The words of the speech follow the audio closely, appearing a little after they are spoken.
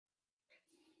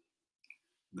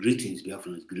Greetings,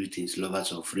 Biafrans, greetings,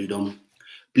 lovers of freedom.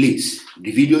 Please,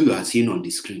 the video you are seeing on the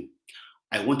screen,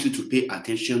 I want you to pay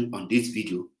attention on this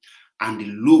video and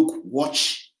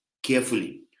watch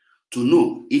carefully to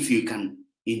know if you can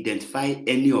identify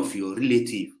any of your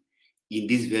relative in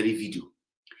this very video.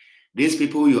 These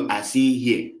people you are seeing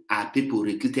here are people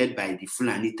recruited by the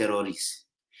Fulani terrorists,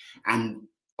 and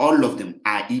all of them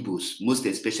are Igbos, most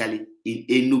especially in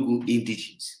Enugu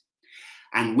indigenes.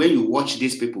 And when you watch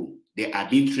these people, they are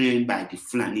being trained by the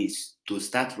Fulanis to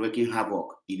start wreaking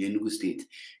havoc in Enugu State.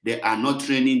 They are not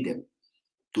training them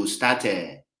to start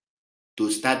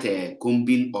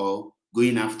combing or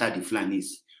going after the Fulanis,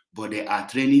 but they are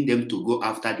training them to go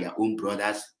after their own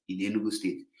brothers in Enugu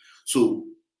State. So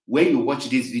when you watch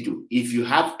this video, if you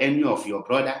have any of your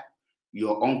brother,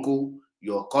 your uncle,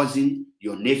 your cousin,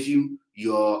 your nephew,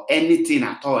 your anything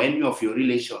at all, any of your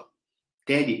relation,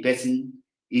 tell the person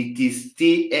it is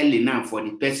still early now for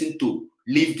the person to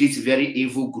leave this very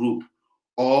evil group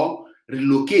or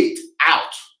relocate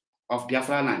out of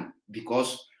Biafra land,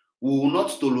 because we will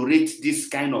not tolerate this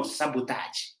kind of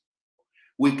sabotage.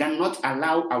 We cannot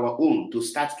allow our own to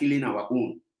start killing our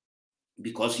own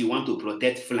because you want to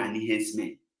protect Fulani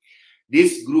henchmen.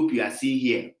 This group you are seeing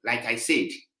here, like I said,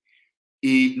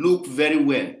 it look very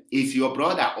well. If your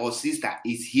brother or sister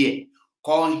is here,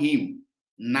 call him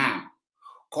now.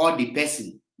 Call the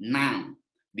person now,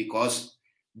 because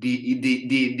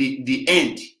the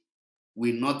end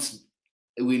will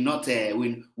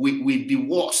be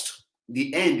worst.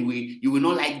 The end you will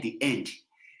not like the end.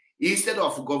 Instead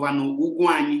of Governor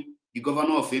Ugwuanyi, the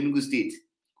governor of Enugu State,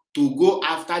 to go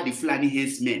after the Fulani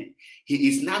henchmen, he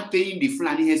is now paying the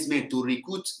Fulani henchmen to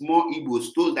recruit more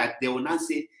Igbos, so that they will not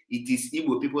say it is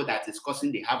Igbo people that is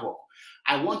causing the havoc.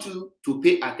 I want you to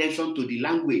pay attention to the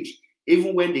language.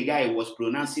 Even when the guy was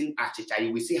pronouncing Achicha,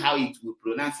 you will see how it will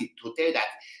pronounce it to tell that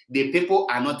the people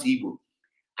are not Igbo.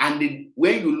 And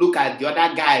when you look at the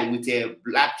other guy with a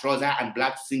black trouser and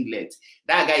black singlet,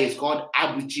 that guy is called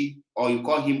Abuchi, or you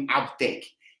call him Abtek.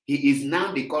 He is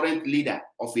now the current leader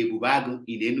of Ebubeagu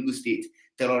in Enugu State,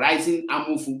 terrorizing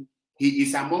Amufu. He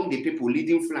is among the people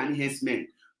leading Fulani henchmen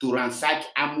to ransack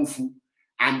Amufu,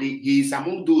 and he is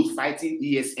among those fighting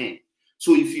ESN.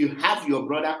 So if you have your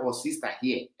brother or sister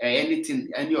here,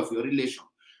 any of your relation,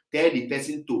 tell the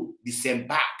person to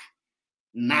disembark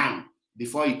now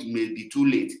before it may be too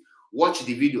late. Watch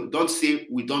the video. Don't say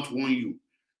we don't warn you.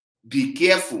 Be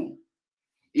careful.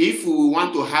 If we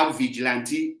want to have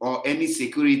vigilante or any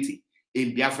security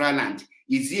in Biafra land,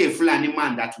 is he a Fulani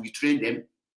man that we train them?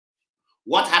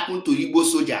 What happened to Igbo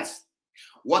soldiers?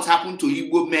 What happened to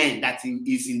Igbo men that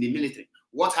is in the military?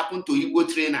 What happened to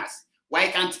Igbo trainers? Why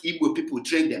can't Igbo people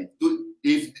train them?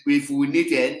 If we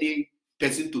need any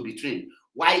person to be trained,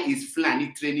 why is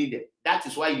Fulani training them? That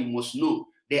is why you must know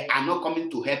they are not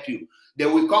coming to help you. They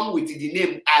will come with the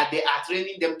name, they are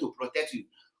training them to protect you.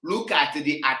 Look at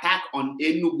the attack on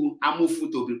Enugu, Amufu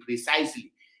to be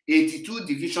precisely. 82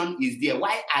 division is there.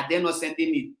 Why are they not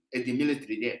sending the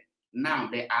military there? Now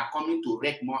they are coming to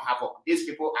wreak more havoc. These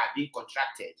people are being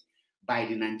contracted by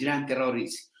the Nigerian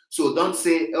terrorists. So don't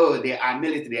say, oh, they are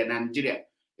military in Nigeria.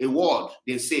 A word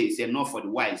they say is enough for the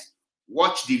wise.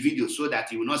 Watch the video so that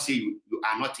you will not say you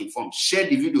are not informed. Share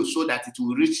the video so that it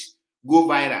will go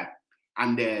viral,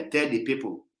 and tell the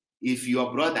people. If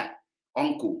your brother,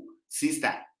 uncle,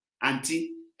 sister,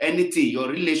 auntie, anything, your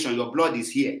relation, your blood is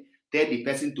here, tell the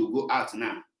person to go out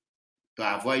now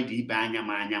to avoid the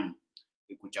anyam.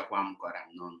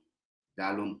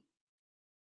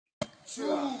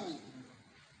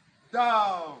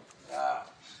 Down.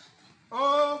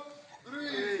 Up.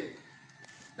 3.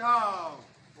 Down.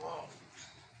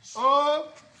 4.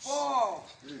 Up. 4.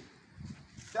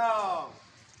 Down.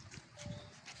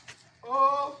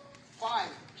 Up. 5.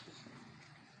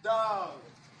 Down.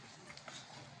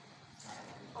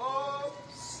 Up.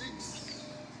 6.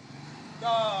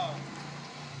 Down.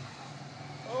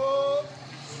 Up.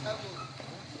 7.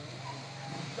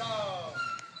 Down.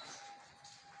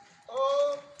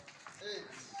 Up. 8.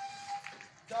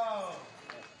 Down.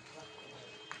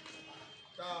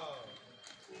 Down.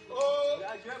 Oh.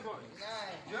 9.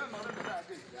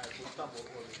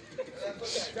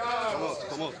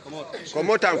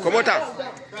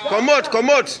 Come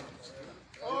out.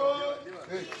 Oh.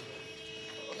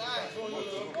 9.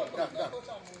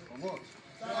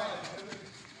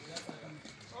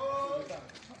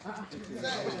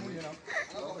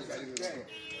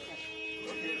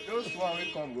 First one we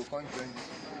come, go come join you.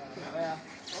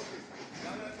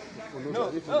 No,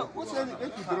 what's that?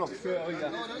 If you drop, oh yeah.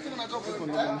 No, there's no drop.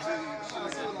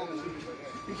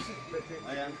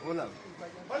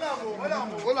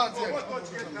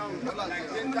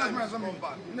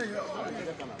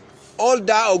 All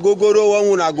that ogogoro one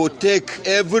una go take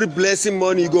every blessing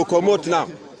money go come out now.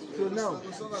 So now,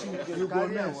 you go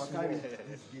now.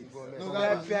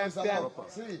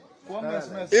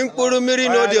 Impurumiri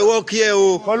no dey work here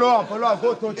o. Follow on,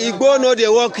 go touch. Igbo no dey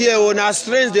work here o. Na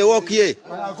strange dey work here.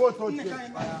 Go touch.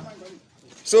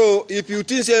 So if you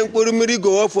think say Impurumiri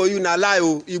go work for you, na lie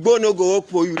o. Igbo no go work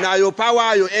for you. Na your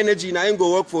power, your energy, na him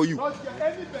go work for you.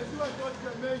 Any person wey touch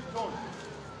them, make done.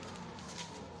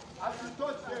 As you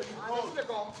touch them,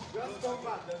 just come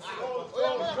back.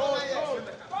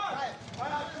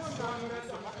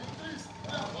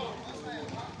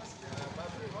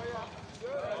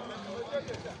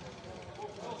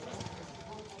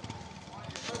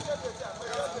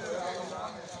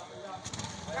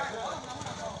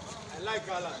 I like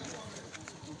Gala.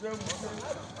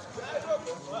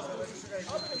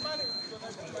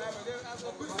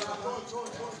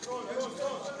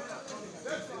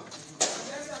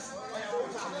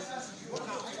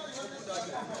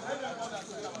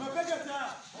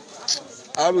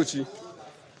 Abuchi.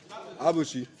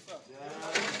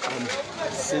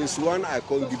 Since when I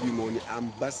can't give you money,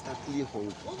 I'm bastardly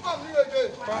hungry.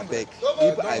 I beg,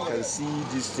 if I can see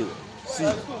this thing, see,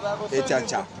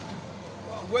 Achacha.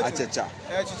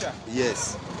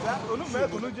 Yes.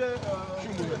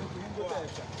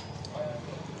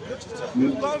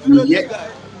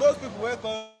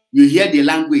 You hear the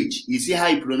language, you see how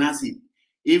he pronounces it.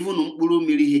 Even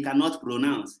Mkpurumiri, he cannot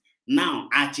pronounce. Now,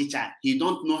 Achicha, he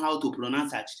don't know how to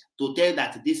pronounce Achicha. To tell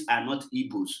that these are not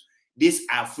Igbos. These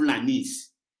are Fulanis.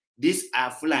 These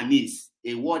are Fulanis.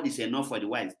 A word is enough for the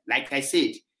wise. Like I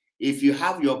said, if you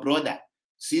have your brother,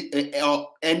 or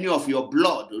any of your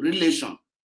blood relation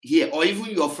here, or even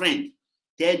your friend,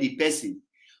 tell the person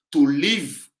to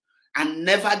leave and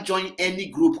never join any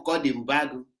group called the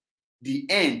Ebubeagu. The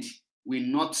end will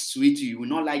not sweet you. You will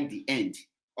not like the end.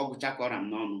 A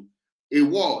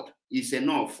word is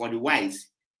enough for the wise.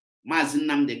 Mazi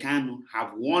Nnamdi Kanu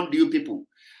have warned you people.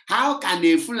 How can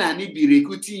a Fulani be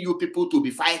recruiting you people to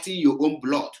be fighting your own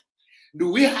blood?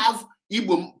 Do we have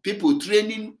Igbo people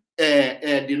training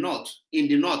the North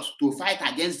to fight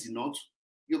against the North?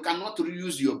 You cannot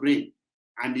reuse your brain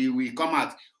and it will come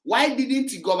out. Why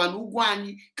didn't Governor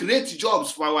Ugwuanyi create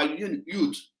jobs for our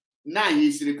youth? Now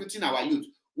he's recruiting our youth.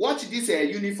 Watch this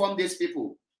uniform these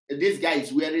people, this guy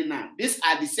is wearing now. These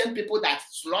are the same people that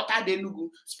slaughtered the Enugu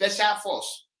Special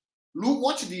Force. Look,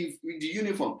 watch the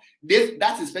uniform.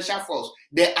 That's a special force.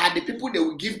 They are the people that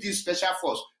will give this special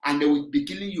force and they will be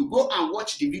killing you. Go and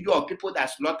watch the video of people that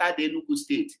slaughtered the Enugu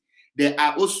state. They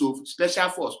are also special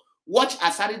force. Watch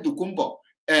Asari Dukumbo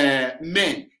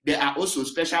men. They are also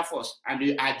special force and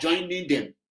they are joining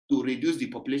them to reduce the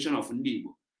population of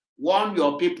Ndigo. Warn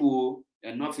your people.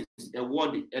 Enough is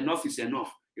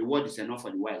enough. A word is enough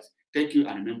for the wise. Thank you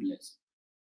and remain blessed.